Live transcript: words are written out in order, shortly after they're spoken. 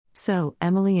So,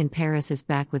 Emily in Paris is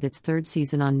back with its third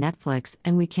season on Netflix,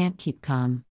 and we can't keep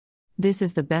calm. This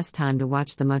is the best time to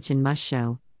watch the Much and Mush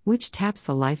show, which taps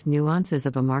the life nuances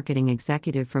of a marketing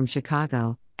executive from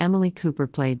Chicago, Emily Cooper,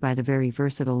 played by the very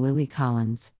versatile Lily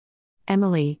Collins.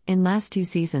 Emily, in last 2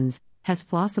 seasons, has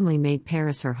flossomly made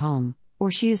Paris her home,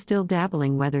 or she is still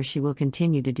dabbling whether she will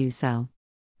continue to do so.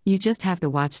 You just have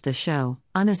to watch the show.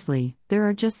 Honestly, there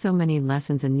are just so many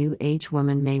lessons a new age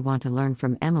woman may want to learn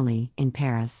from Emily in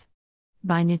Paris.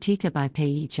 By Nitika by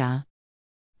Peicha.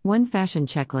 1 fashion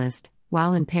checklist: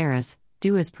 while in Paris,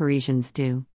 do as Parisians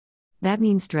do. That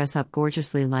means dress up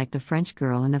gorgeously like the French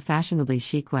girl in a fashionably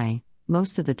chic way,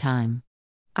 most of the time.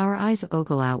 Our eyes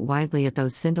ogle out widely at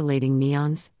those scintillating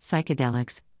neons,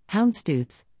 psychedelics,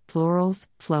 houndstooths, florals,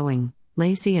 flowing,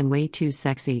 lacy and way too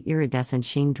sexy iridescent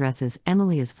sheen dresses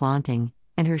Emily is flaunting,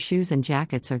 and her shoes and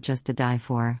jackets are just to die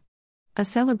for. A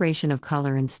celebration of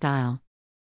color and style.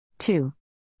 2.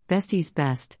 Bestie's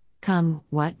best. Come,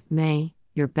 what may,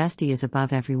 your bestie is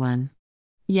above everyone.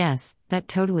 Yes, that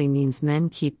totally means men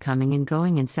keep coming and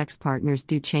going and sex partners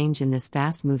do change in this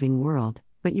fast-moving world,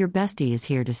 but your bestie is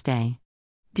here to stay.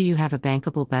 Do you have a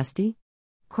bankable bestie?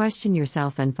 Question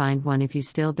yourself and find one if you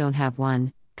still don't have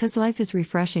one, 'cause life is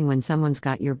refreshing when someone's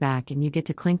got your back and you get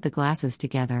to clink the glasses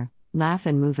together, laugh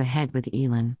and move ahead with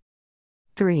Elin.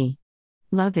 3.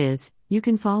 Love is, you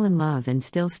can fall in love and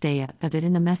still stay at it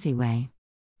in a messy way.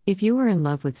 If you are in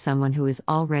love with someone who is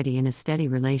already in a steady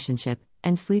relationship,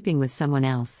 and sleeping with someone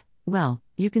else, well,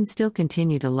 you can still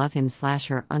continue to love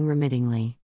him/her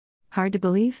unremittingly. Hard to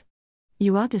believe?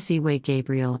 You ought to see way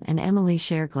Gabriel and Emily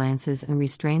share glances and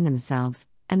restrain themselves,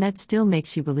 and that still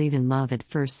makes you believe in love at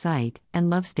first sight, and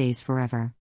love stays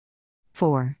forever.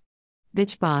 4.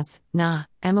 Bitch boss. Nah,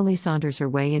 Emily saunters her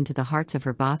way into the hearts of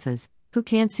her bosses, who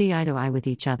can't see eye to eye with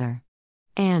each other.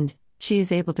 And she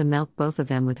is able to melt both of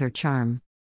them with her charm.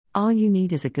 All you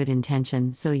need is a good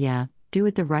intention, so yeah, do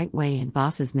it the right way and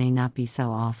bosses may not be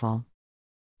so awful.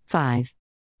 5.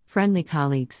 Friendly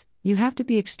colleagues. You have to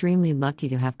be extremely lucky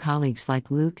to have colleagues like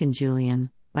Luke and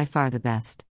Julian, by far the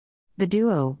best. The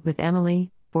duo, with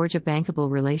Emily, forge a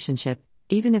bankable relationship,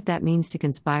 even if that means to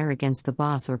conspire against the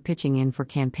boss or pitching in for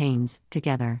campaigns,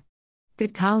 together.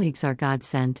 Good colleagues are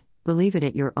God-sent, believe it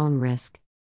at your own risk.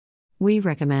 We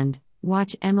recommend,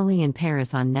 watch Emily in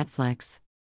Paris on Netflix.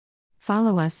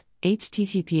 Follow us,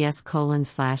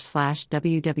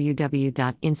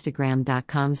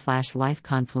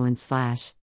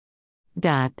 https://www.instagram.com/lifeconfluence/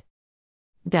 dot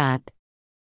dot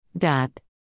dot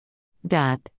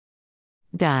dot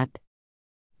dot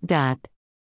dot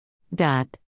dot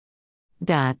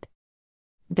dot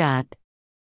dot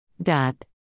dot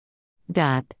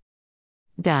dot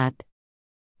dot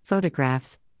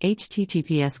photographs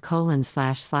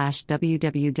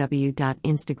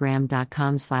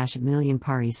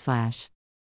https://www.instagram.com/millionparis/